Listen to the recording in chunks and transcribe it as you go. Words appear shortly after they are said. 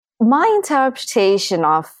My interpretation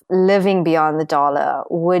of living beyond the dollar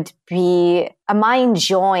would be, am I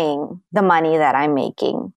enjoying the money that I'm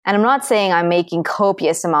making? And I'm not saying I'm making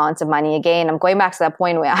copious amounts of money. Again, I'm going back to that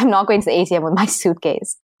point where I'm not going to the ATM with my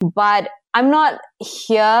suitcase. But I'm not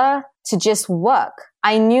here to just work.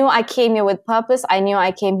 I knew I came here with purpose. I knew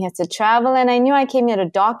I came here to travel, and I knew I came here to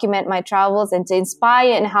document my travels and to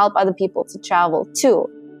inspire and help other people to travel too.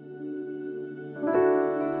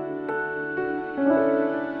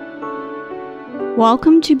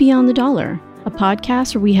 Welcome to Beyond the Dollar, a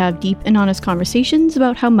podcast where we have deep and honest conversations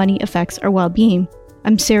about how money affects our well-being.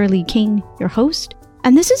 I'm Sarah Lee King, your host,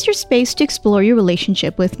 and this is your space to explore your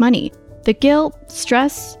relationship with money. The guilt,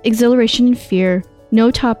 stress, exhilaration, and fear,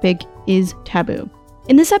 no topic is taboo.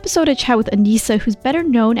 In this episode, I chat with Aneesa, who's better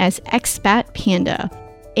known as Expat Panda,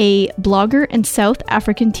 a blogger and South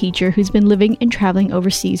African teacher who's been living and traveling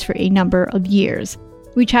overseas for a number of years.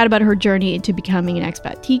 We chat about her journey into becoming an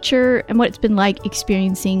expat teacher and what it's been like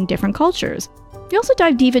experiencing different cultures. We also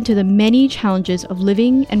dive deep into the many challenges of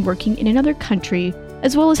living and working in another country,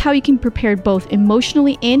 as well as how you can prepare both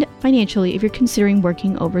emotionally and financially if you're considering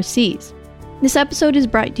working overseas. This episode is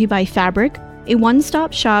brought to you by Fabric, a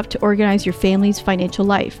one-stop shop to organize your family's financial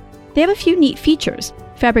life. They have a few neat features.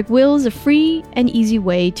 Fabric Will is a free and easy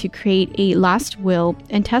way to create a last will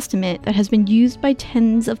and testament that has been used by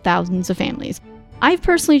tens of thousands of families. I've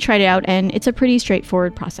personally tried it out, and it's a pretty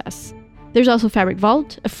straightforward process. There's also Fabric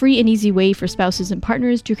Vault, a free and easy way for spouses and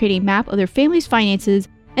partners to create a map of their family's finances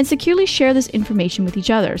and securely share this information with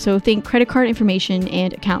each other, so think credit card information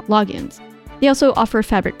and account logins. They also offer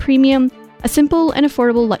Fabric Premium, a simple and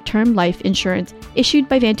affordable term life insurance issued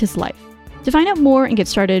by Vantis Life. To find out more and get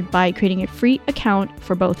started by creating a free account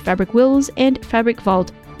for both Fabric Wills and Fabric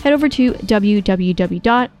Vault, head over to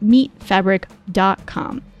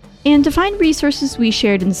www.meetfabric.com. And to find resources we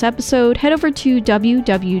shared in this episode, head over to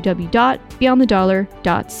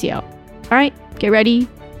www.beyondthedollar.co. All right, get ready,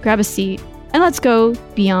 grab a seat, and let's go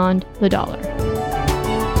beyond the dollar.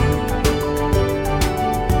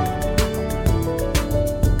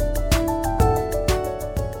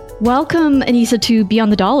 Welcome, Aneesa, to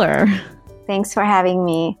Beyond the Dollar. Thanks for having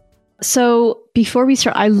me. So before we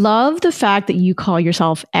start, I love the fact that you call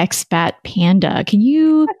yourself Expat Panda. Can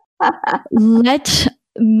you let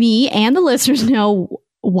me and the listeners know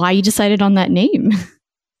why you decided on that name?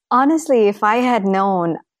 Honestly, if I had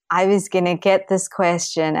known I was going to get this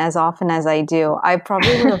question as often as I do, I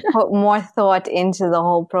probably would have put more thought into the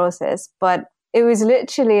whole process. But it was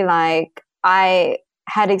literally like I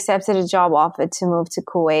had accepted a job offer to move to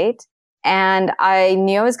Kuwait, and I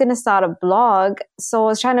knew I was going to start a blog. So I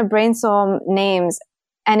was trying to brainstorm names,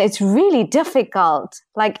 and it's really difficult.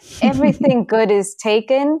 Like everything good is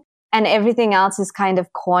taken and everything else is kind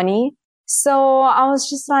of corny. So I was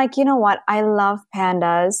just like, you know what? I love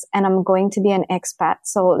pandas and I'm going to be an expat.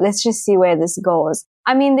 So let's just see where this goes.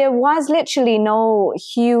 I mean, there was literally no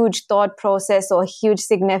huge thought process or huge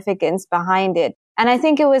significance behind it. And I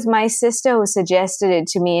think it was my sister who suggested it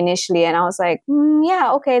to me initially. And I was like,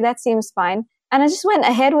 yeah, okay, that seems fine. And I just went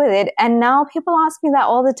ahead with it. And now people ask me that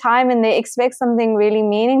all the time and they expect something really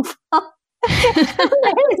meaningful. There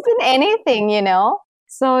isn't anything, you know?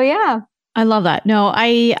 So yeah. I love that. No,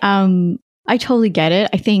 I totally get it.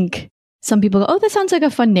 I think some people go, oh, that sounds like a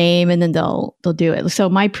fun name, and then they'll do it. So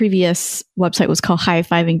my previous website was called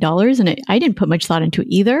High-Fiving Dollars, and I didn't put much thought into it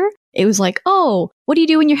either. It was like, oh, what do you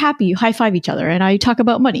do when you're happy? You high five each other, and I talk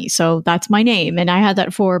about money. So that's my name. And I had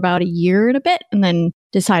that for about a year and a bit, and then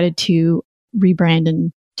decided to rebrand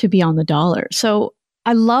and to Beyond the Dollar. So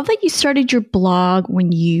I love that you started your blog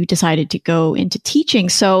when you decided to go into teaching.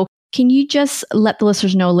 So can you just let the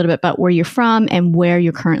listeners know a little bit about where you're from and where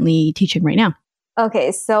you're currently teaching right now?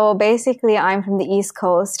 Okay, so basically I'm from the east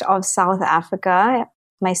coast of South Africa.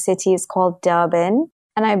 My city is called Durban,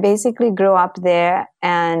 and I basically grew up there.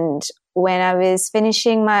 And when I was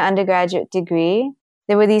finishing my undergraduate degree,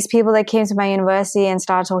 there were these people that came to my university and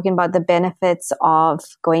started talking about the benefits of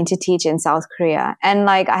going to teach in South Korea. And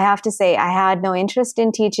like, I have to say, I had no interest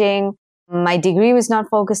in teaching. My degree was not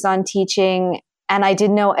focused on teaching. And I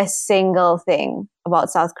didn't know a single thing about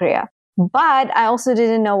South Korea. But I also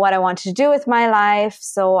didn't know what I wanted to do with my life.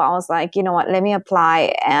 So I was like, you know what, let me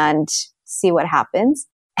apply and see what happens.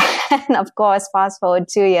 And of course, fast forward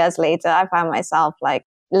 2 years later, I found myself like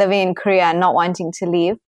living in Korea and not wanting to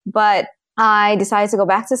leave. But I decided to go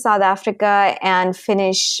back to South Africa and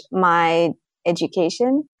finish my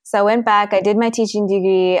education. So I went back, I did my teaching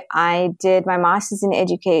degree, I did my master's in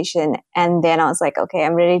education. And then I was like, okay,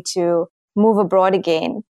 I'm ready to move abroad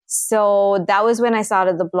again. So that was when I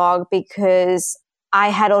started the blog, because I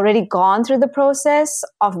had already gone through the process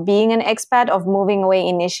of being an expat, of moving away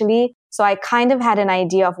initially. So I kind of had an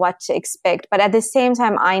idea of what to expect. But at the same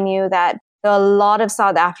time, I knew that there are a lot of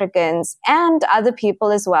South Africans and other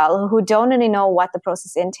people as well who don't really know what the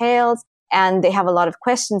process entails, and they have a lot of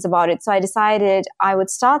questions about it. So I decided I would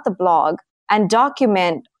start the blog and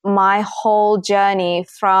document my whole journey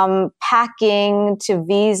from packing to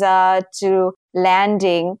visa to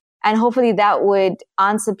landing. And hopefully that would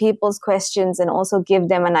answer people's questions and also give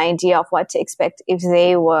them an idea of what to expect if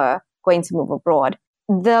they were going to move abroad.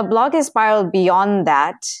 The blog has spiraled beyond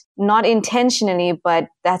that, not intentionally, but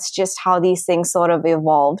that's just how these things sort of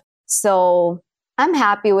evolved. So I'm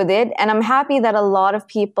happy with it. And I'm happy that a lot of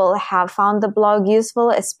people have found the blog useful,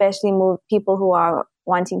 especially people who are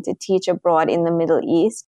wanting to teach abroad in the Middle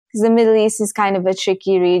East. Because the Middle East is kind of a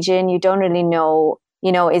tricky region. You don't really know,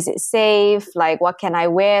 is it safe? Like, what can I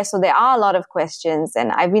wear? So there are a lot of questions,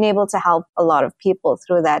 and I've been able to help a lot of people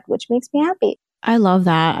through that, which makes me happy. I love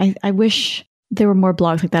that. I wish there were more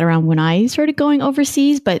blogs like that around when I started going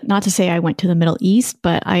overseas, but not to say I went to the Middle East,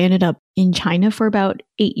 but I ended up in China for about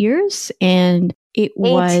 8 years, and it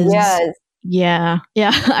was 8 years. Yeah,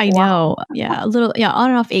 I know. Yeah, on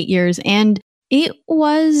and off 8 years. And it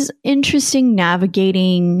was interesting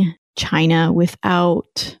navigating China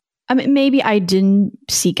without, maybe I didn't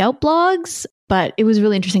seek out blogs, but it was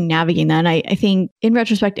really interesting navigating that. And I think in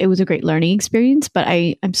retrospect, it was a great learning experience, but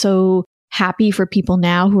I'm so happy for people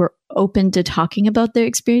now who are open to talking about their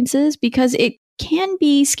experiences, because it can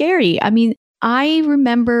be scary. I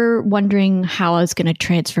remember wondering how I was going to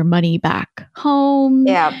transfer money back home.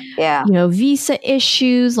 Yeah. Visa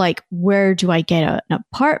issues, like where do I get an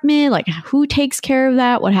apartment? Like who takes care of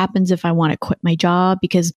that? What happens if I want to quit my job?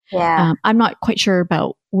 Because I'm not quite sure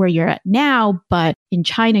about where you're at now, but in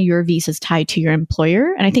China, your visa is tied to your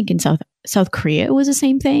employer. And I think in South Korea, it was the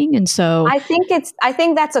same thing. And so I think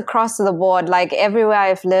that's across the board. Like everywhere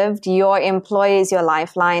I've lived, your employer is your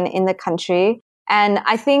lifeline in the country. And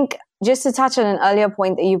I think, just to touch on an earlier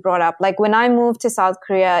point that you brought up, like when I moved to South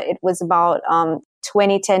Korea, it was about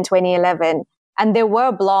 2010, 2011. And there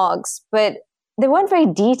were blogs, but they weren't very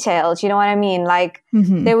detailed. You know what I mean? Like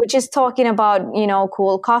they were just talking about,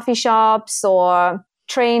 cool coffee shops or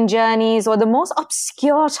train journeys or the most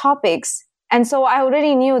obscure topics. And so I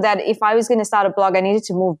already knew that if I was going to start a blog, I needed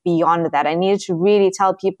to move beyond that. I needed to really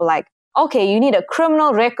tell people like, okay, you need a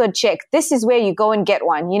criminal record check. This is where you go and get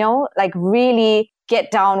one, like really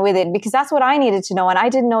get down with it, because that's what I needed to know. And I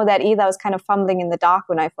didn't know that either. I was kind of fumbling in the dark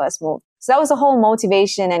when I first moved. So that was a whole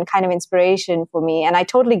motivation and kind of inspiration for me. And I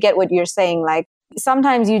totally get what you're saying. Like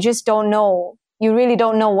sometimes you just don't know. You really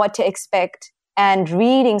don't know what to expect. And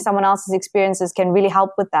reading someone else's experiences can really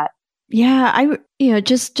help with that. Yeah,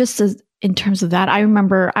 just as in terms of that, I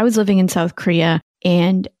remember I was living in South Korea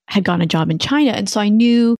and had gotten a job in China. And so I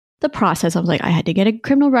knew the process. I was like, I had to get a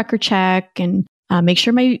criminal record check and make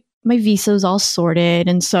sure my visa was all sorted.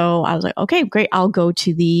 And so I was like, okay, great. I'll go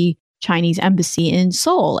to the Chinese embassy in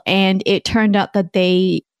Seoul. And it turned out that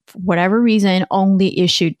they, for whatever reason, only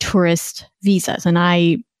issued tourist visas. And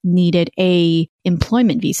I needed a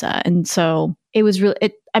employment visa. And so it was really,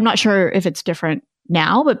 I'm not sure if it's different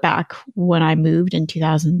now, but back when I moved in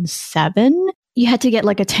 2007, you had to get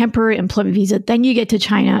like a temporary employment visa. Then you get to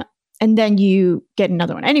China and then you get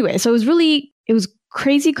another one. Anyway, so it was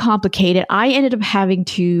crazy complicated. I ended up having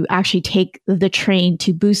to actually take the train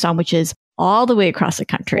to Busan, which is all the way across the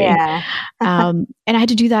country. Yeah. And I had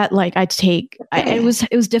to do that. Like it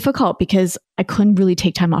was difficult because I couldn't really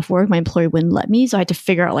take time off work. My employer wouldn't let me. So I had to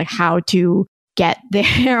figure out like how to get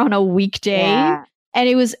there on a weekday. Yeah. And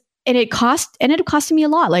it ended up costing me a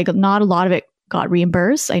lot. Like not a lot of it got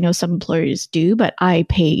reimbursed. I know some employers do, but I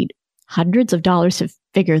paid hundreds of dollars to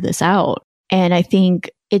figure this out. And I think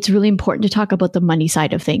it's really important to talk about the money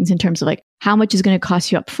side of things in terms of like how much is going to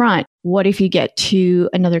cost you up front. What if you get to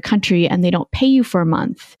another country and they don't pay you for a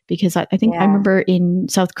month? Because I think I remember in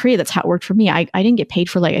South Korea, that's how it worked for me. I didn't get paid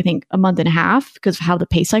for like, I think a month and a half because of how the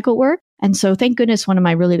pay cycle worked. And so thank goodness one of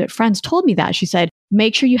my really good friends told me that. She said,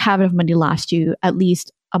 make sure you have enough money to last you at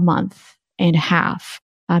least a month and a half.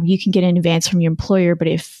 You can get in advance from your employer, but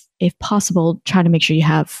if possible, try to make sure you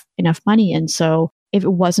have enough money. And so if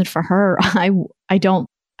it wasn't for her, I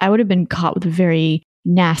would have been caught with a very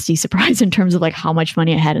nasty surprise in terms of like how much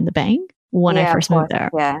money I had in the bank when I first moved there.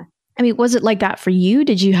 Yeah. I mean, was it like that for you?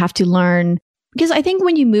 Did you have to learn? Because I think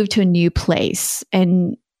when you move to a new place,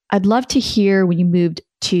 and I'd love to hear when you moved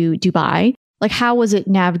to Dubai, like how was it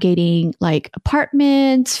navigating like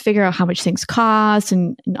apartments, figure out how much things cost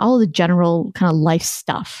and all of the general kind of life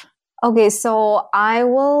stuff? Okay, so I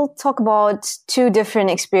will talk about two different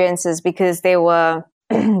experiences because they were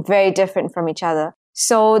very different from each other.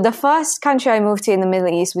 So the first country I moved to in the Middle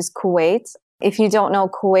East was Kuwait. If you don't know,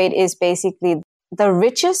 Kuwait is basically the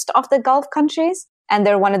richest of the Gulf countries, and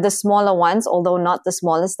they're one of the smaller ones, although not the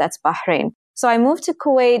smallest. That's Bahrain. So I moved to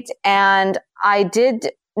Kuwait, and I did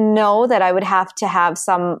know that I would have to have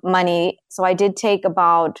some money. So I did take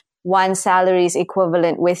about one salary's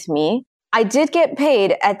equivalent with me. I did get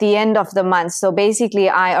paid at the end of the month. So basically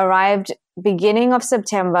I arrived beginning of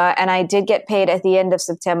September and I did get paid at the end of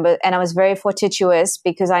September. And I was very fortuitous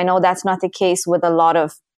because I know that's not the case with a lot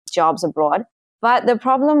of jobs abroad. But the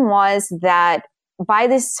problem was that by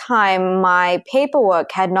this time, my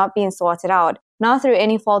paperwork had not been sorted out, not through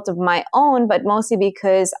any fault of my own, but mostly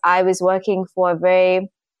because I was working for a very,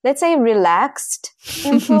 let's say, relaxed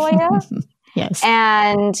employer. Yes.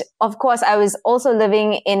 And of course, I was also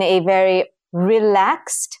living in a very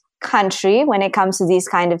relaxed country when it comes to these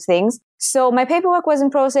kind of things. So my paperwork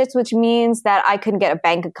wasn't processed, which means that I couldn't get a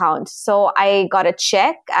bank account. So I got a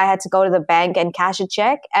check. I had to go to the bank and cash a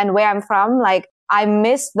check. And where I'm from, like, I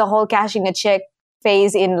missed the whole cashing a check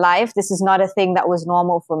phase in life. This is not a thing that was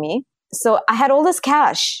normal for me. So I had all this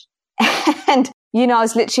cash and, I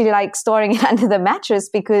was literally like storing it under the mattress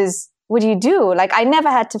because what do you do? Like, I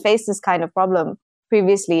never had to face this kind of problem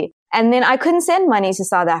previously. And then I couldn't send money to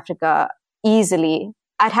South Africa easily.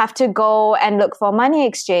 I'd have to go and look for a money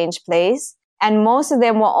exchange place. And most of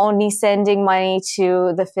them were only sending money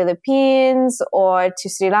to the Philippines or to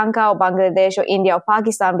Sri Lanka or Bangladesh or India or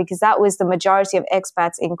Pakistan because that was the majority of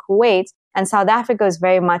expats in Kuwait. And South Africa was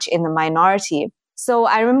very much in the minority. So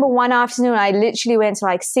I remember one afternoon, I literally went to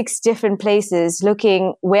like 6 different places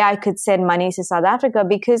looking where I could send money to South Africa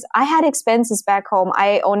because I had expenses back home.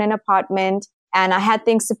 I own an apartment and I had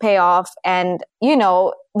things to pay off. And,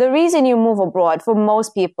 the reason you move abroad for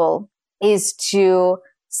most people is to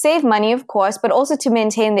save money, of course, but also to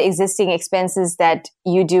maintain the existing expenses that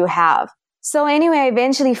you do have. So anyway, I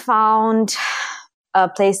eventually found a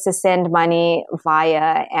place to send money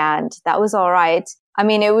via, and that was all right. I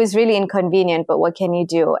mean, it was really inconvenient, but what can you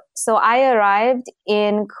do? So I arrived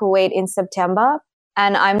in Kuwait in September,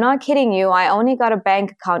 and I'm not kidding you, I only got a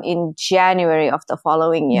bank account in January of the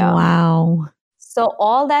following year. Wow. So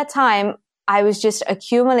all that time, I was just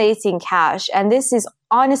accumulating cash. And this is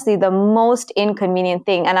honestly the most inconvenient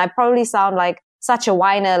thing. And I probably sound like such a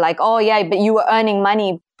whiner, like, oh yeah, but you were earning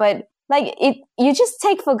money. But like you just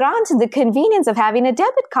take for granted the convenience of having a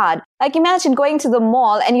debit card. Like imagine going to the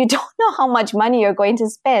mall and you don't know how much money you're going to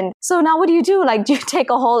spend. So now what do? Like, do you take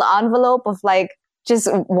a whole envelope of like just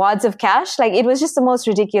wads of cash? Like it was just the most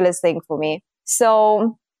ridiculous thing for me.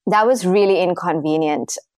 So that was really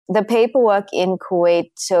inconvenient. The paperwork in Kuwait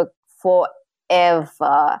took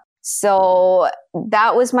forever. So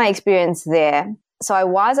that was my experience there. So I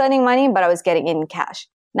was earning money, but I was getting in cash.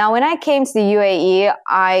 Now, when I came to the UAE,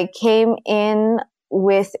 I came in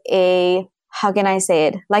with how can I say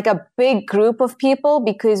it? Like a big group of people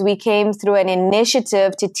because we came through an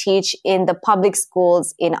initiative to teach in the public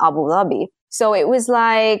schools in Abu Dhabi. So it was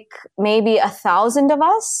like maybe 1,000 of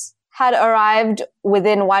us had arrived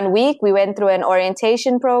within 1 week. We went through an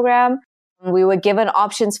orientation program. We were given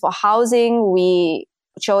options for housing. We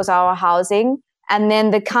chose our housing. And then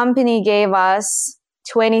the company gave us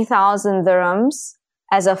 20,000 dirhams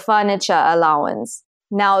as a furniture allowance.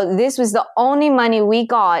 Now, this was the only money we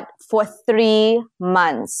got for 3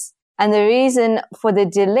 months. And the reason for the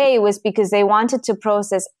delay was because they wanted to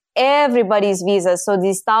process everybody's visas. So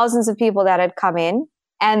these thousands of people that had come in,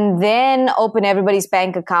 and then open everybody's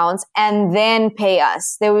bank accounts and then pay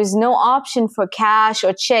us. There was no option for cash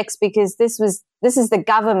or checks because this is the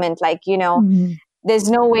government. Like,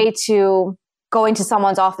 there's no way to go into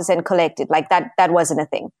someone's office and collect it. Like that wasn't a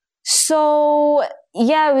thing. So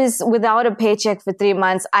yeah, I was without a paycheck for 3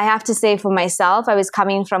 months. I have to say for myself, I was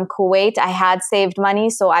coming from Kuwait. I had saved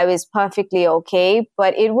money, so I was perfectly okay.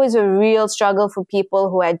 But it was a real struggle for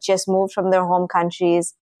people who had just moved from their home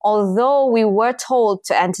countries. Although we were told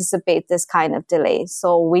to anticipate this kind of delay.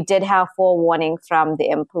 So we did have forewarning from the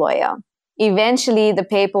employer. Eventually, the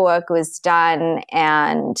paperwork was done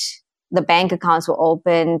and the bank accounts were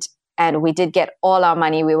opened and we did get all our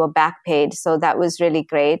money. We were back paid. So that was really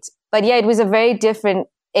great. But yeah, it was a very different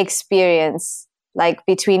experience, like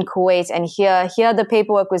between Kuwait and here. Here, the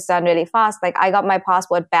paperwork was done really fast. Like I got my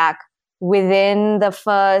passport back within the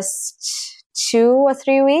first 2 or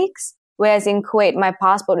 3 weeks. Whereas in Kuwait, my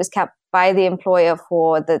passport was kept by the employer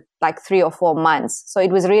for 3 or 4 months. So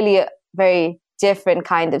it was really a very different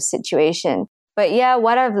kind of situation. But yeah,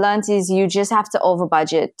 what I've learned is you just have to over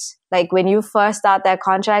budget. Like when you first start that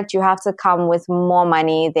contract, you have to come with more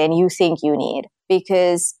money than you think you need.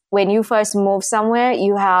 Because when you first move somewhere,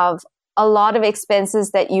 you have a lot of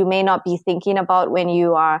expenses that you may not be thinking about when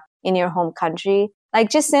you are in your home country. Like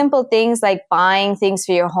just simple things like buying things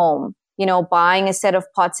for your home, buying a set of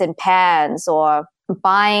pots and pans or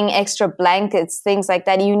buying extra blankets, things like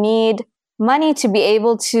that. You need money to be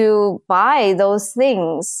able to buy those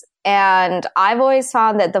things. And I've always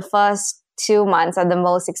found that the first 2 months are the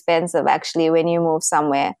most expensive actually when you move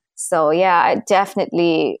somewhere. So yeah, I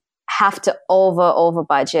definitely have to over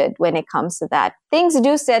budget when it comes to that. Things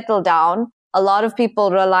do settle down. A lot of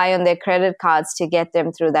people rely on their credit cards to get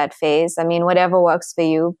them through that phase. I mean, whatever works for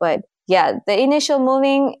you. But yeah, the initial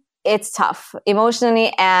moving, it's tough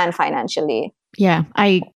emotionally and financially. Yeah,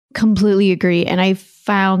 I completely agree. And I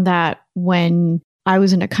found that when I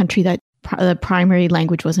was in a country that the primary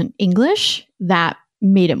language wasn't English, that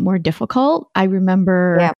made it more difficult. I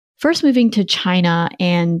remember first moving to China,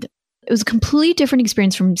 and it was a completely different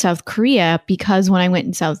experience from South Korea, because when I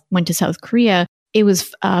went to South Korea, it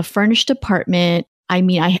was a furnished apartment. I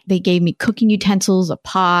mean, they gave me cooking utensils, a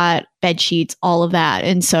pot, bed sheets, all of that.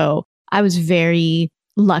 And so I was very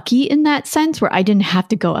lucky in that sense, where I didn't have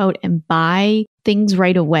to go out and buy things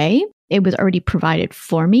right away. It was already provided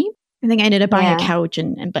for me. I think I ended up buying a couch,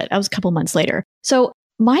 but that was a couple months later. So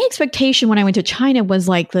my expectation when I went to China was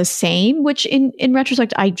like the same, which in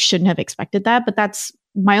retrospect, I shouldn't have expected that. But that's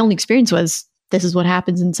my only experience was, this is what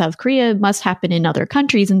happens in South Korea, must happen in other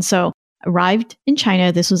countries. And so arrived in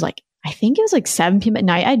China. This was like, I think it was like 7 p.m. at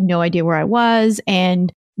night. I had no idea where I was.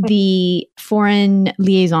 And the foreign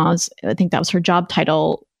liaisons, I think that was her job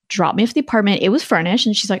title, dropped me off the apartment. It was furnished.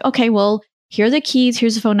 And she's like, okay, well, here are the keys.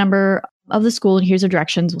 Here's the phone number of the school. And here's the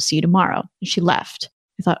directions. We'll see you tomorrow. And she left.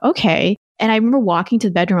 I thought, okay. And I remember walking to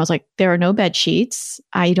the bedroom. I was like, there are no bed sheets.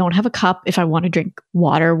 I don't have a cup. If I want to drink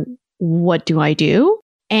water, what do I do?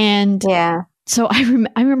 And so I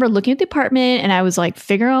remember looking at the apartment, and I was like,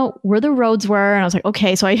 figuring out where the roads were. And I was like,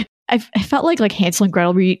 okay. So I felt like Hansel and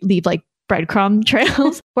Gretel leave like breadcrumb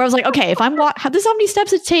trails, where I was like, okay, if I'm this is how many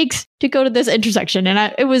steps it takes to go to this intersection.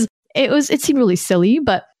 And it seemed really silly,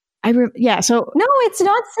 but so no, it's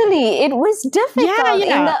not silly. It was difficult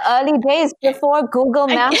in the early days before Google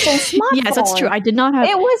Maps and smartphones. Yes, that's true. I did not have.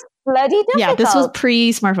 It was bloody difficult. Yeah, this was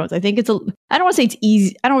pre-smartphones. I think I don't want to say it's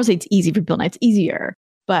easy. I don't want to say it's easy for people now. It's easier,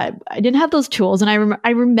 but I didn't have those tools. And I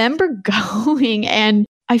remember going, and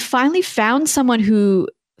I finally found someone who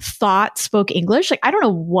spoke English. Like, I don't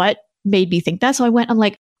know what made me think that. So I went, I'm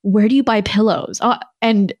like, where do you buy pillows?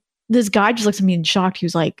 And this guy just looks at me in shock. He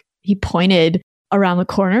was like, he pointed around the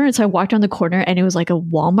corner. And so I walked around the corner, and it was like a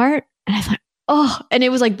Walmart. And I thought, oh, and it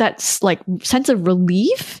was like that like sense of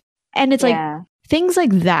relief. And it's like things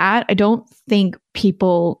like that, I don't think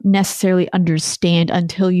people necessarily understand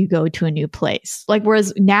until you go to a new place. Like,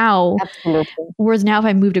 whereas now if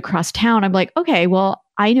I moved across town, I'm like, okay, well,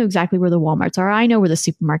 I know exactly where the Walmarts are. I know where the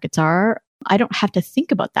supermarkets are. I don't have to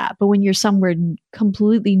think about that. But when you're somewhere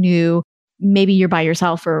completely new, maybe you're by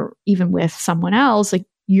yourself or even with someone else, like,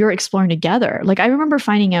 you're exploring together. Like, I remember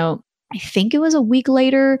finding out, I think it was a week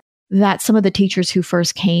later, that some of the teachers who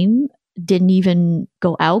first came didn't even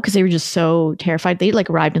go out because they were just so terrified. They like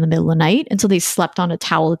arrived in the middle of the night. And so they slept on a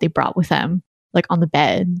towel that they brought with them, like on the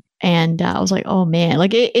bed. And I was like, oh man,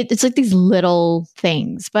 like it's like these little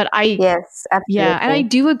things. But yes, absolutely. Yeah. And I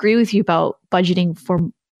do agree with you about budgeting for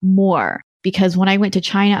more, because when I went to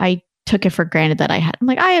China, I took it for granted that I'm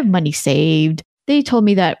like, I have money saved. They told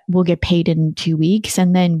me that we'll get paid in 2 weeks,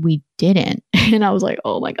 and then we didn't. And I was like,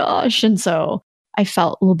 oh my gosh. And so I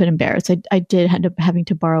felt a little bit embarrassed. I did end up having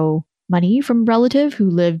to borrow money from a relative who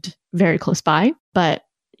lived very close by. But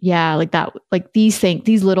yeah, like that, like these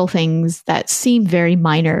little things that seem very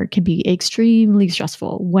minor can be extremely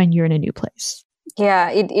stressful when you're in a new place. Yeah,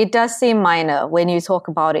 it does seem minor when you talk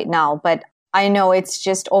about it now, but I know it's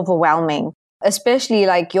just overwhelming, especially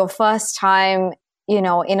like your first time, in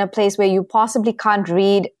a place where you possibly can't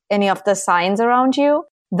read any of the signs around you.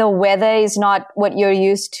 The weather is not what you're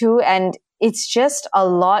used to, and it's just a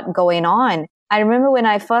lot going on. I remember when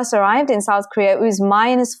I first arrived in South Korea, it was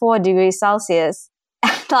 -4 degrees Celsius.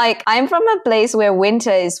 Like, I'm from a place where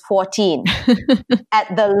winter is 14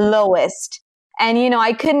 at the lowest. And,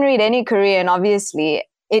 I couldn't read any Korean, obviously.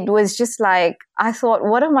 It was just like, I thought,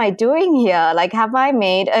 what am I doing here? Like, have I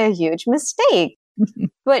made a huge mistake?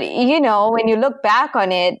 But, when you look back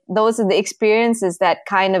on it, those are the experiences that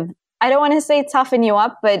kind of, I don't want to say toughen you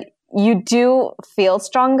up, but you do feel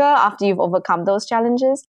stronger after you've overcome those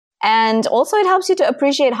challenges. And also it helps you to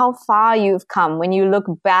appreciate how far you've come when you look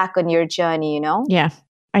back on your journey, Yeah,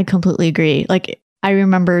 I completely agree. Like, I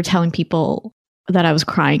remember telling people that I was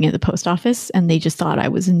crying at the post office, and they just thought I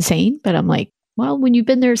was insane. But I'm like, well, when you've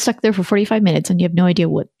been stuck there for 45 minutes and you have no idea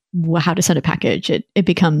how to send a package, it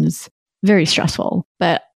becomes very stressful.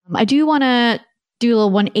 But I do want to do a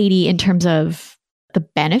little 180 in terms of the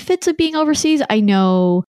benefits of being overseas. I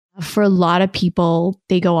know for a lot of people,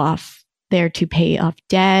 they go off there to pay off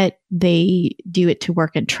debt. They do it to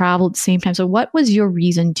work and travel at the same time. So what was your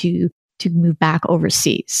reason to move back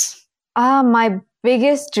overseas? My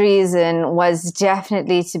biggest reason was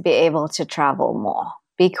definitely to be able to travel more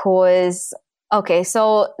because, okay,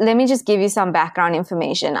 so let me just give you some background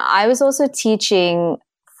information. I was also teaching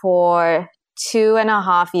for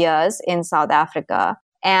 2.5 years in South Africa.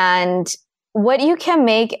 And what you can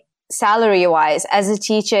make salary-wise as a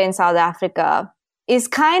teacher in South Africa is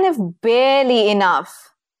kind of barely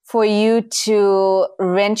enough for you to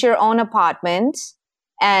rent your own apartment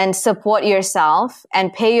and support yourself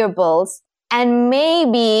and pay your bills. And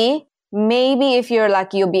maybe if you're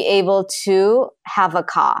lucky, you'll be able to have a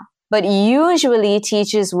car. But usually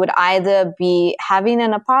teachers would either be having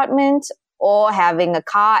an apartment or having a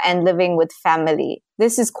car and living with family.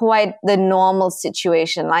 This is quite the normal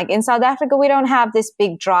situation. Like in South Africa, we don't have this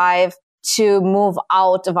big drive to move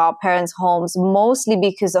out of our parents' homes, mostly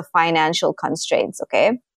because of financial constraints,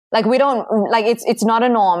 okay? Like it's not a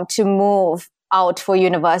norm to move out for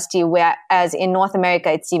university, whereas in North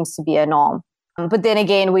America, it seems to be a norm. But then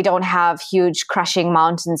again, we don't have huge crushing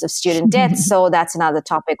mountains of student debt. So that's another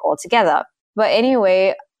topic altogether. But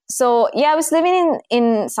anyway, so yeah, I was living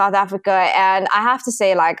in South Africa, and I have to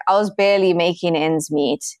say, like, I was barely making ends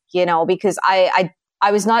meet, because I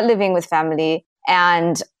was not living with family,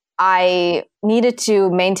 and I needed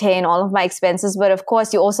to maintain all of my expenses. But of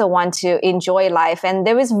course, you also want to enjoy life. And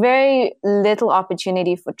there was very little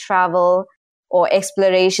opportunity for travel or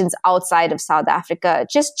explorations outside of South Africa.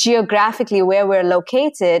 Just geographically where we're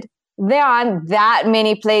located, there aren't that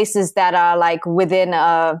many places that are like within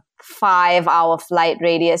a 5-hour flight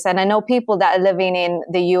radius. And I know people that are living in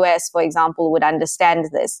the US, for example, would understand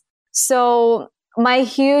this. So my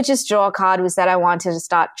hugest draw card was that I wanted to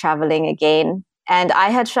start traveling again. And I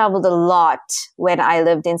had traveled a lot when I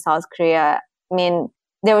lived in South Korea. I mean,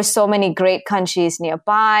 there were so many great countries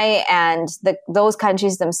nearby, and those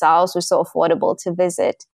countries themselves were so affordable to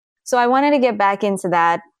visit. So I wanted to get back into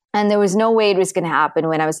that. And there was no way it was going to happen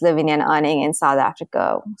when I was living and earning in South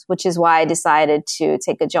Africa, which is why I decided to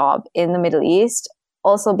take a job in the Middle East.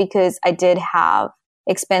 Also because I did have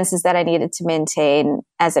expenses that I needed to maintain,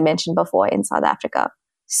 as I mentioned before, in South Africa.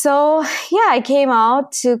 So yeah, I came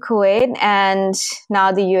out to Kuwait and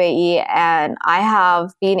now the UAE, and I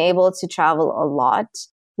have been able to travel a lot,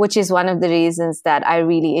 which is one of the reasons that I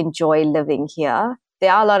really enjoy living here.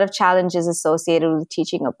 There are a lot of challenges associated with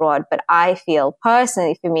teaching abroad, but I feel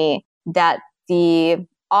personally for me that the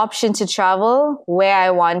option to travel where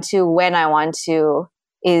I want to, when I want to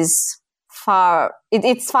is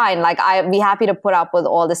it's fine. Like I'd be happy to put up with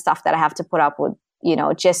all the stuff that I have to put up with,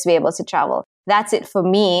 just to be able to travel. That's it for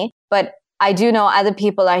me. But I do know other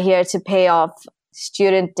people are here to pay off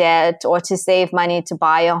student debt or to save money to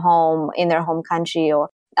buy a home in their home country. Or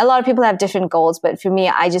a lot of people have different goals. But for me,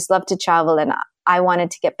 I just love to travel, and I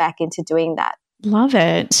wanted to get back into doing that. Love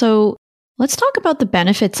it. So let's talk about the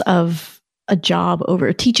benefits of a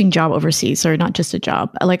teaching job overseas, or not just a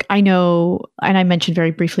job. Like I know, and I mentioned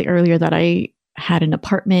very briefly earlier that I had an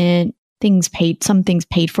apartment, some things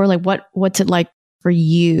paid for. Like what's it like for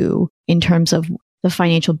you in terms of the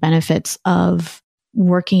financial benefits of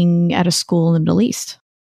working at a school in the Middle East?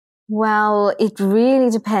 Well, it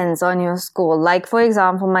really depends on your school. Like, for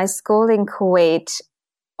example, my school in Kuwait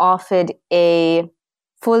offered a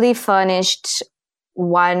fully furnished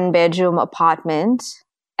 1-bedroom apartment,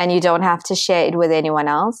 and you don't have to share it with anyone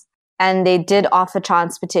else. And they did offer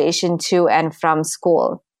transportation to and from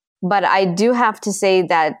school. But I do have to say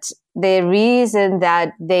that the reason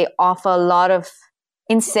that they offer a lot of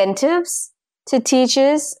incentives to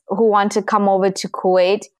teachers who want to come over to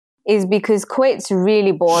Kuwait is because Kuwait's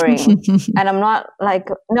really boring. And I'm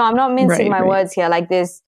not mincing my words here. Like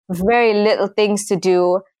there's very little things to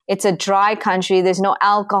do. It's a dry country. There's no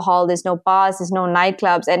alcohol. There's no bars. There's no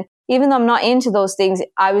nightclubs. And even though I'm not into those things,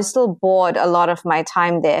 I was still bored a lot of my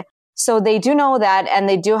time there. So they do know that, and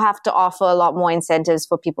they do have to offer a lot more incentives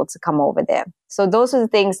for people to come over there. So those are the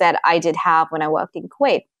things that I did have when I worked in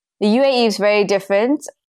Kuwait. The UAE is very different.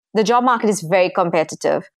 The job market is very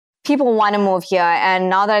competitive. People want to move here. And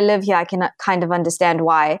now that I live here, I can kind of understand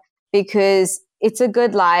why. Because it's a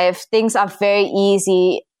good life. Things are very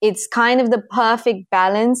easy. It's kind of the perfect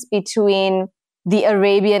balance between the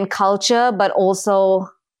Arabian culture, but also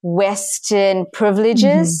Western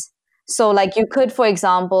privileges. Mm-hmm. So like you could, for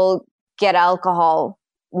example, get alcohol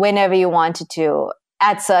whenever you wanted to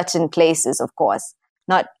at certain places, of course.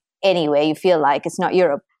 Not anywhere you feel like. It's not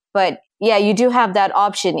Europe. But yeah, you do have that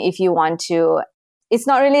option if you want to. It's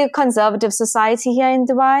not really a conservative society here in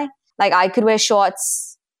Dubai. Like I could wear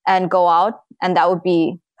shorts and go out and that would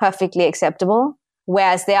be perfectly acceptable.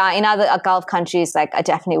 Whereas there are in other Gulf countries, like I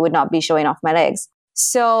definitely would not be showing off my legs.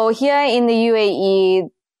 So here in the UAE,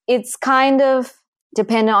 it's kind of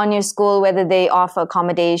dependent on your school, whether they offer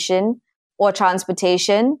accommodation or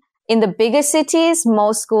transportation. In the bigger cities,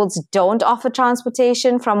 most schools don't offer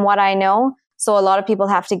transportation from what I know. So a lot of people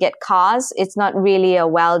have to get cars. It's not really a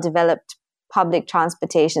well-developed public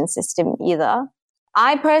transportation system either.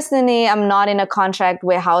 I personally am not in a contract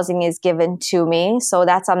where housing is given to me. So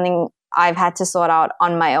that's something I've had to sort out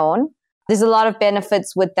on my own. There's a lot of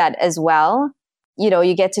benefits with that as well. You know,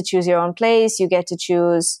 you get to choose your own place. You get to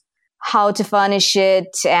choose how to furnish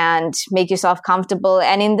it and make yourself comfortable.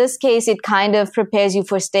 And in this case, it kind of prepares you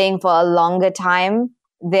for staying for a longer time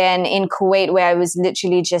than in Kuwait, where I was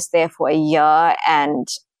literally just there for a year and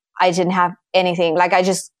I didn't have anything. Like I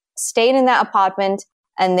just stayed in that apartment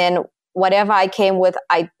and then whatever I came with,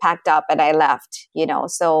 I packed up and I left, you know.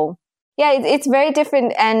 So yeah, it's very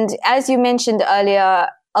different. And as you mentioned earlier,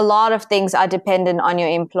 a lot of things are dependent on your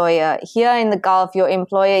employer. Here in the Gulf, your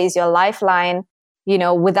employer is your lifeline. You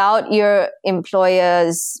know, without your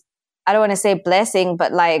employer's, I don't want to say blessing,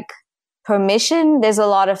 but like permission, there's a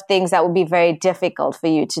lot of things that would be very difficult for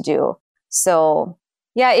you to do. So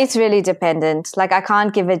yeah, it's really dependent. Like I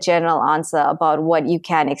can't give a general answer about what you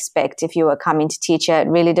can expect if you were coming to teach it.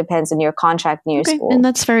 It really depends on your contract and your school. And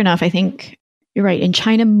that's fair enough. I think you're right. In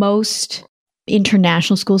China, most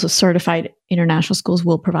international schools, or certified international schools,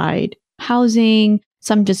 will provide housing.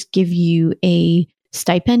 Some just give you a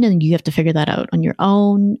stipend and you have to figure that out on your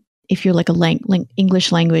own. If you're like a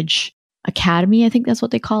English language academy, I think that's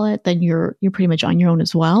what they call it, then you're pretty much on your own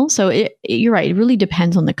as well. So you're right. It really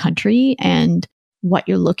depends on the country and what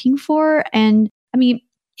you're looking for. And I mean,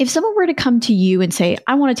 if someone were to come to you and say,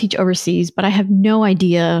 I want to teach overseas, but I have no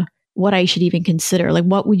idea what I should even consider, like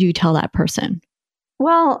what would you tell that person?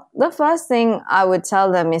 Well, the first thing I would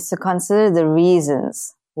tell them is to consider the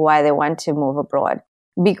reasons why they want to move abroad.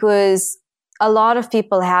 Because a lot of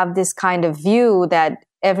people have this kind of view that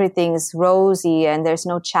everything's rosy and there's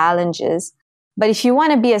no challenges. But if you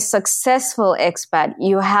want to be a successful expat,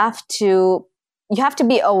 you have to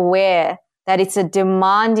be aware that it's a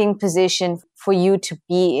demanding position for you to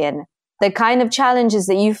be in. The kind of challenges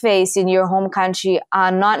that you face in your home country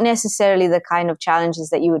are not necessarily the kind of challenges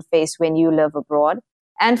that you would face when you live abroad.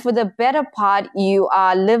 And for the better part, you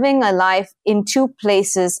are living a life in two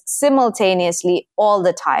places simultaneously all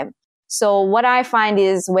the time. So what I find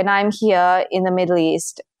is when I'm here in the Middle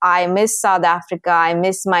East, I miss South Africa, I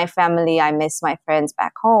miss my family, I miss my friends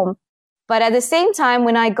back home. But at the same time,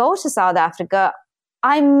 when I go to South Africa,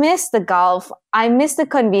 I miss the Gulf. I miss the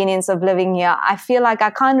convenience of living here. I feel like I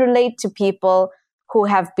can't relate to people who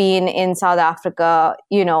have been in South Africa,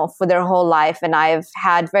 you know, for their whole life. And I've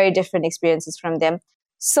had very different experiences from them.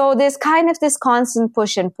 So there's kind of this constant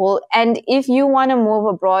push and pull. And if you want to move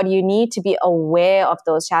abroad, you need to be aware of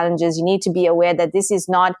those challenges. You need to be aware that this is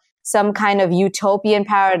not some kind of utopian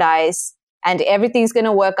paradise and everything's going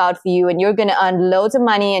to work out for you and you're going to earn loads of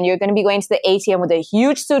money and you're going to be going to the ATM with a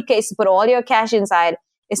huge suitcase to put all your cash inside.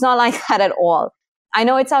 It's not like that at all. I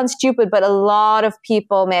know it sounds stupid, but a lot of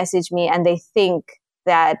people message me and they think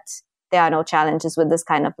that there are no challenges with this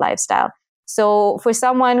kind of lifestyle. So for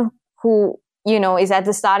someone who, you know, is at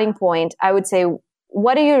the starting point, I would say,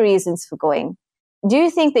 what are your reasons for going? Do you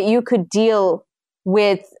think that you could deal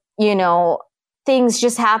with, you know, things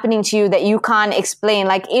just happening to you that you can't explain?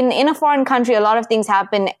 Like in a foreign country, a lot of things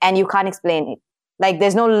happen and you can't explain it. Like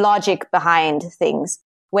there's no logic behind things.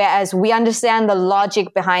 Whereas we understand the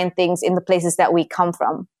logic behind things in the places that we come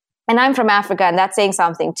from. And I'm from Africa and that's saying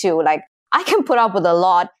something too. Like I can put up with a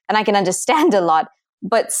lot and I can understand a lot,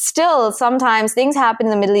 but still sometimes things happen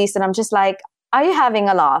in the Middle East and I'm just like, are you having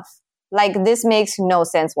a laugh? Like this makes no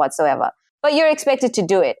sense whatsoever, but you're expected to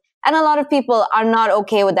do it. And a lot of people are not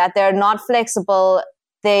okay with that. They're not flexible.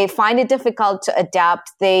 They find it difficult to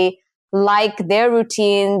adapt. They like their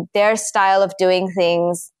routine, their style of doing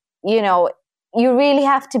things. You know, you really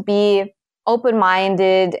have to be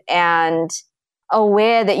open-minded and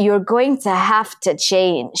aware that you're going to have to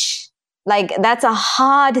change. Like that's a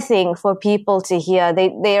hard thing for people to hear.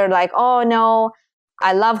 They're like, oh no,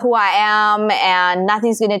 I love who I am and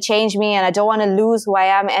nothing's going to change me and I don't want to lose who I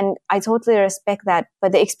am. And I totally respect that.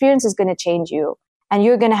 But the experience is going to change you and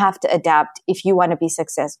you're going to have to adapt if you want to be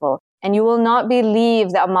successful. And you will not believe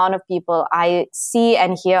the amount of people I see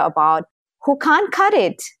and hear about who can't cut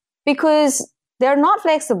it because they're not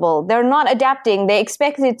flexible. They're not adapting. They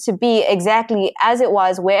expect it to be exactly as it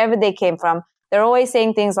was wherever they came from. They're always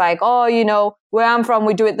saying things like, oh, where I'm from,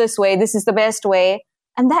 we do it this way. This is the best way.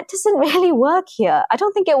 And that doesn't really work here. I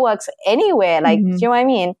don't think it works anywhere. Like, do you know what I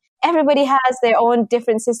mean? Everybody has their own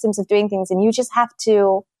different systems of doing things, and you just have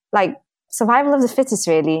to, like, survival of the fittest,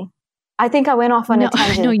 really. I think I went off on a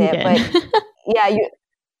tangent there, but yeah,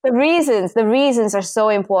 the reasons are so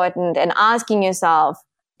important, and asking yourself,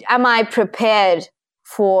 am I prepared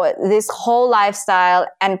for this whole lifestyle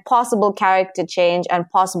and possible character change and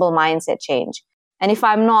possible mindset change? And if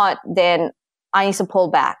I'm not, then I need to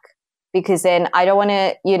pull back, because then I don't want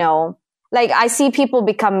to, like, I see people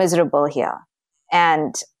become miserable here,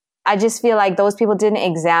 and I just feel like those people didn't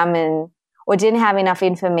examine or didn't have enough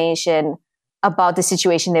information about the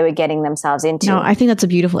situation they were getting themselves into. No, I think that's a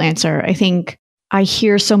beautiful answer. I think I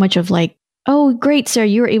hear so much of like, oh, great, Sarah,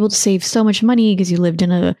 you were able to save so much money because you lived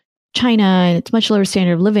in China and it's much lower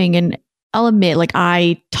standard of living. And I'll admit, like,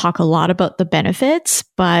 I talk a lot about the benefits,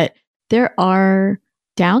 but there are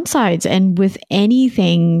downsides. And with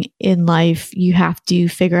anything in life, you have to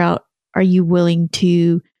figure out, are you willing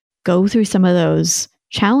to go through some of those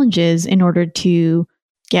challenges in order to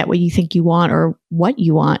get what you think you want or what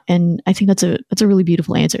you want? And I think that's a really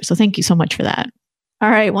beautiful answer. So thank you so much for that. All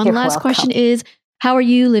right. One last question is, how are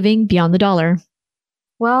you living beyond the dollar?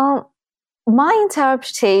 Well, my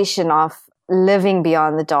interpretation of living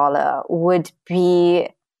beyond the dollar would be,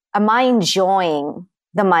 am I enjoying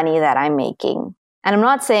the money that I'm making? And I'm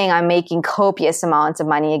not saying I'm making copious amounts of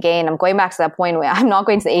money. Again, I'm going back to that point where I'm not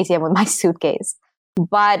going to the ATM with my suitcase.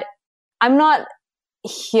 But I'm not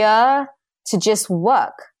here to just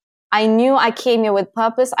work. I knew I came here with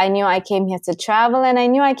purpose. I knew I came here to travel, and I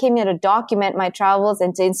knew I came here to document my travels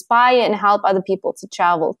and to inspire and help other people to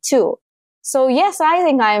travel too. So yes, I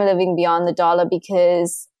think I am living beyond the dollar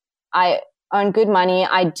because I earn good money.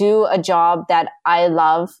 I do a job that I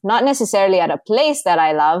love, not necessarily at a place that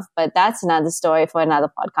I love, but that's another story for another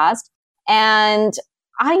podcast. And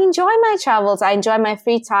I enjoy my travels. I enjoy my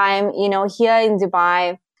free time. Here in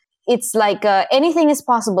Dubai, it's like anything is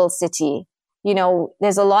possible city.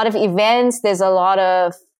 There's a lot of events. There's a lot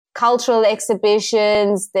of cultural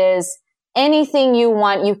exhibitions. There's anything you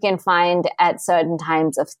want, you can find at certain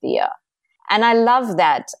times of the year. And I love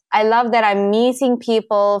that. I love that I'm meeting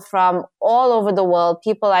people from all over the world,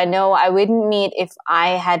 people I know I wouldn't meet if I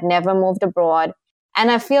had never moved abroad.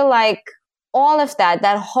 And I feel like all of that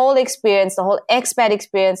whole experience, the whole expat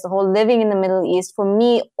experience, the whole living in the Middle East, for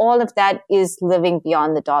me, all of that is living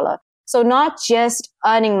beyond the dollar. So not just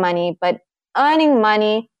earning money, but earning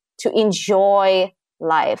money to enjoy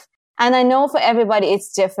life. And I know for everybody,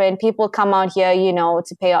 it's different. People come out here,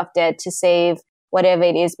 to pay off debt, to save, whatever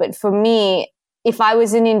it is. But for me, if I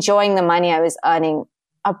wasn't enjoying the money I was earning,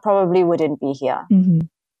 I probably wouldn't be here. Mm-hmm.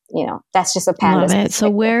 That's just a panda. Love it. So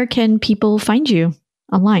where can people find you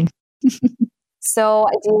online? So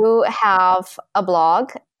I do have a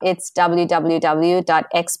blog. It's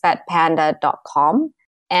www.expatpanda.com.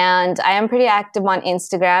 And I am pretty active on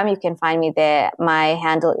Instagram. You can find me there. My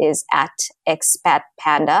handle is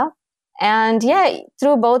 @expatpanda. And yeah,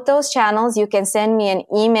 through both those channels, you can send me an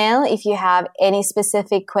email if you have any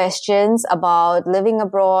specific questions about living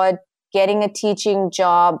abroad, getting a teaching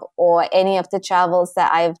job, or any of the travels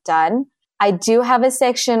that I've done. I do have a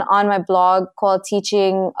section on my blog called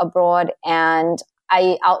Teaching Abroad, and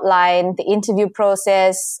I outline the interview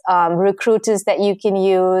process, recruiters that you can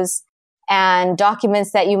use, and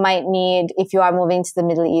documents that you might need if you are moving to the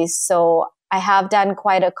Middle East. So I have done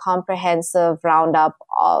quite a comprehensive roundup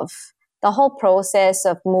of the whole process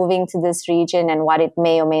of moving to this region and what it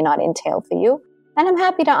may or may not entail for you. And I'm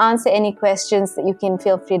happy to answer any questions that you can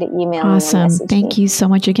feel free to email me. Awesome. Thank you so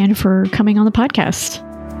much again for coming on the podcast.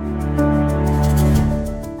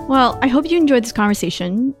 Well, I hope you enjoyed this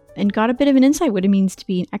conversation and got a bit of an insight what it means to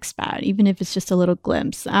be an expat, even if it's just a little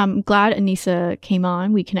glimpse. I'm glad Aneesa came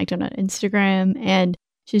on. We connected on Instagram and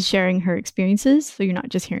she's sharing her experiences. So you're not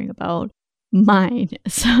just hearing about mine.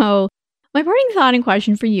 So my parting thought and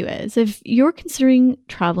question for you is, if you're considering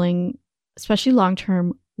traveling, especially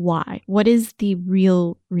long-term, why? What is the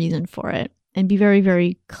real reason for it? And be very,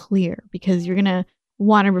 very clear, because you're going to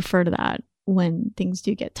want to refer to that when things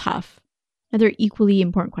do get tough. Another equally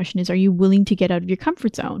important question is, are you willing to get out of your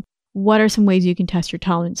comfort zone? What are some ways you can test your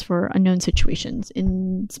tolerance for unknown situations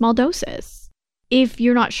in small doses? If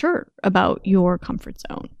you're not sure about your comfort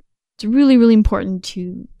zone, it's really, really important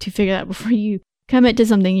to figure that before you commit to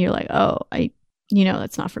something you're like, oh,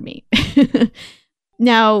 that's not for me.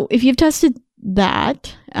 Now, if you've tested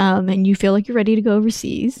that and you feel like you're ready to go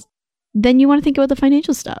overseas, then you want to think about the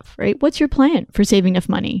financial stuff, right? What's your plan for saving enough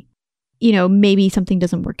money? Maybe something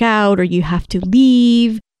doesn't work out or you have to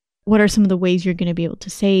leave. What are some of the ways you're going to be able to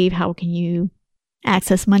save? How can you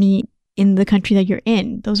access money in the country that you're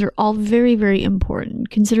in. Those are all very, very important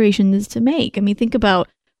considerations to make. I mean, think about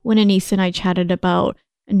when Aneesa and I chatted about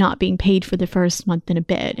not being paid for the first month and a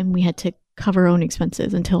bit, and we had to cover our own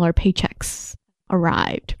expenses until our paychecks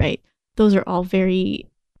arrived, right? Those are all very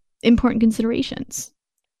important considerations.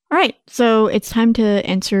 All right, so it's time to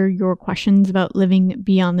answer your questions about living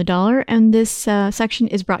beyond the dollar. And this section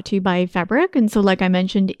is brought to you by Fabric. And so like I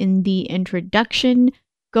mentioned in the introduction,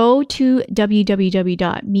 go to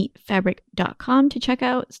www.meetfabric.com to check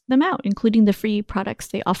them out, including the free products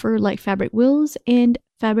they offer like Fabric Wills and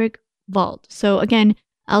Fabric Vault. So again,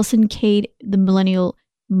 Alison Cade, the millennial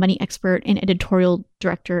money expert and editorial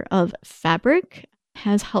director of Fabric,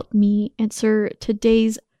 has helped me answer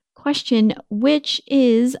today's question, which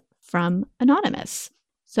is from Anonymous.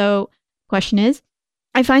 So question is,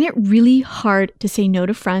 I find it really hard to say no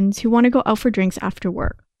to friends who want to go out for drinks after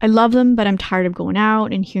work. I love them, but I'm tired of going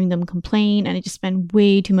out and hearing them complain, and I just spend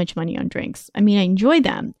way too much money on drinks. I mean, I enjoy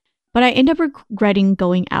them, but I end up regretting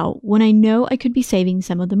going out when I know I could be saving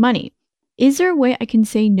some of the money. Is there a way I can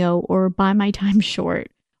say no or buy my time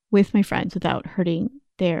short with my friends without hurting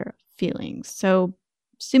their feelings? So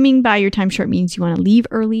assuming buy your time short means you want to leave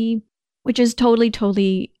early, which is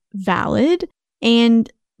totally valid.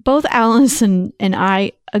 And both Alison and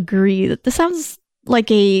I agree that this sounds like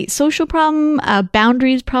a social problem, a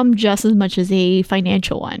boundaries problem, just as much as a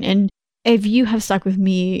financial one. And if you have stuck with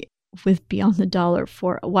me with Beyond the Dollar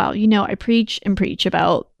for a while, you know I preach and preach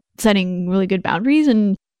about setting really good boundaries,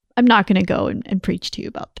 and I'm not going to go and preach to you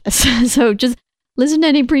about this. So just listen to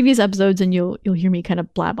any previous episodes and you'll hear me kind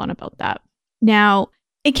of blab on about that. Now,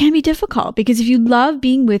 it can be difficult because if you love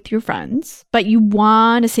being with your friends, but you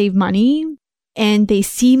want to save money and they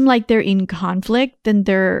seem like they're in conflict, then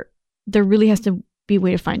there really has to be a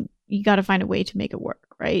way to you got to find a way to make it work,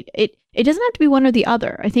 right? It doesn't have to be one or the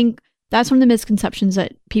other. I think that's one of the misconceptions,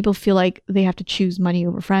 that people feel like they have to choose money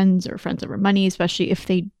over friends or friends over money, especially if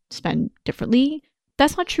they spend differently.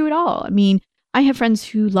 That's not true at all. I mean, I have friends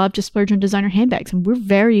who love to splurge on designer handbags, and we're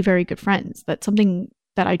very, very good friends. That's something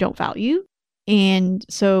that I don't value. And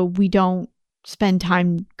so we don't spend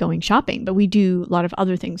time going shopping, but we do a lot of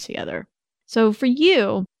other things together. So for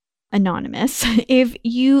you, Anonymous, if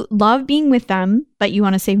you love being with them, but you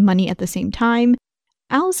want to save money at the same time,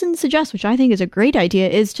 Alison suggests, which I think is a great idea,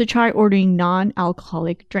 is to try ordering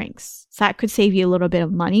non-alcoholic drinks. So that could save you a little bit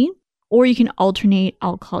of money, or you can alternate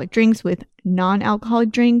alcoholic drinks with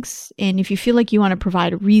non-alcoholic drinks. And if you feel like you want to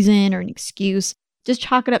provide a reason or an excuse, just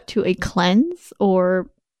chalk it up to a cleanse or,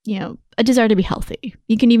 a desire to be healthy.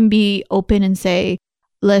 You can even be open and say,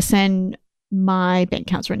 listen, my bank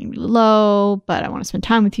account's running really low, but I want to spend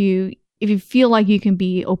time with you. If you feel like you can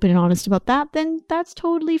be open and honest about that, then that's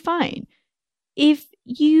totally fine. If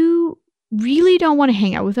you really don't want to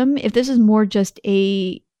hang out with them, if this is more just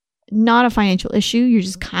not a financial issue, you're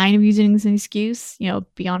just kind of using this as an excuse,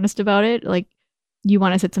 be honest about it. Like, you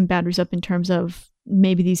want to set some boundaries up in terms of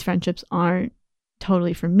maybe these friendships aren't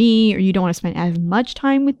totally for me, or you don't want to spend as much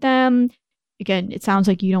time with them. Again, it sounds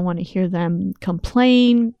like you don't want to hear them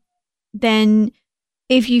complain. Then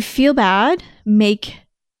if you feel bad, make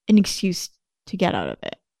an excuse to get out of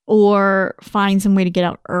it, or find some way to get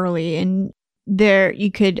out early. And there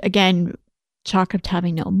you could, again, chalk up to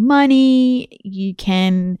having no money. You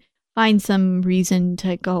can find some reason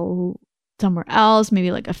to go somewhere else,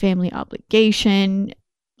 maybe like a family obligation,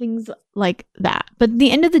 things like that. But at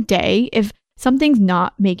the end of the day, if something's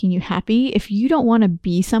not making you happy, if you don't want to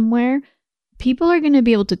be somewhere, people are going to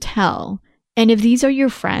be able to tell. And if these are your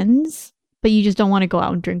friends, but you just don't want to go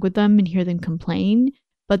out and drink with them and hear them complain,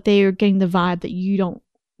 but they are getting the vibe that you don't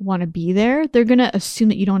want to be there, they're going to assume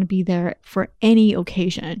that you don't want to be there for any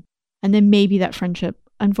occasion. And then maybe that friendship,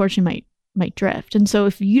 unfortunately, might drift. And so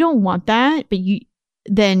if you don't want that, but you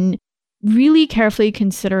then really carefully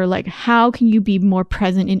consider, like, how can you be more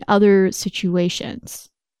present in other situations?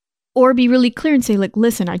 Or be really clear and say, like,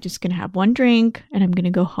 listen, I'm just going to have one drink and I'm going to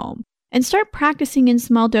go home. And start practicing in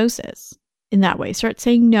small doses in that way. Start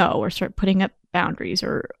saying no, or start putting up boundaries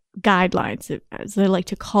or guidelines, as they like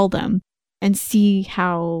to call them, and see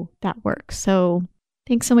how that works. So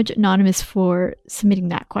thanks so much, Anonymous, for submitting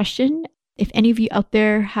that question. If any of you out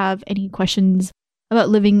there have any questions about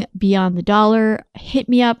living beyond the dollar, hit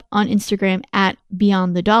me up on Instagram at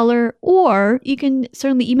Beyond the Dollar, or you can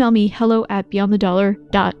certainly email me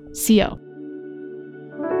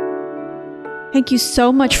hello@beyondthedollar.co. Thank you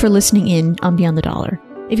so much for listening in on Beyond the Dollar.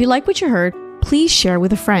 If you like what you heard, please share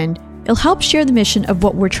with a friend. It'll help share the mission of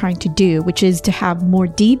what we're trying to do, which is to have more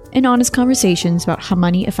deep and honest conversations about how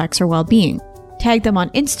money affects our well-being. Tag them on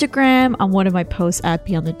Instagram, on one of my posts at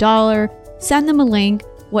Beyond the Dollar, send them a link,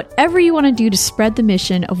 whatever you want to do to spread the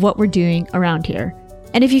mission of what we're doing around here.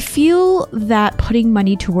 And if you feel that putting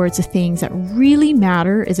money towards the things that really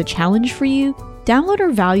matter is a challenge for you, download our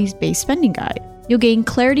values-based spending guide. You'll gain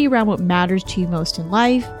clarity around what matters to you most in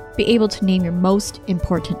life, be able to name your most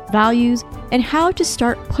important values, and how to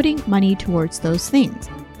start putting money towards those things.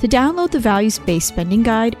 To download the values-based spending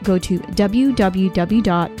guide, go to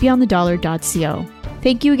www.beyondthedollar.co.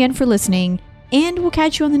 Thank you again for listening, and we'll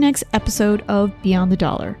catch you on the next episode of Beyond the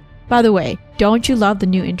Dollar. By the way, don't you love the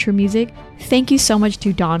new intro music? Thank you so much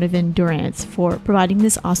to Donovan Durance for providing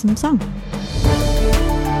this awesome song.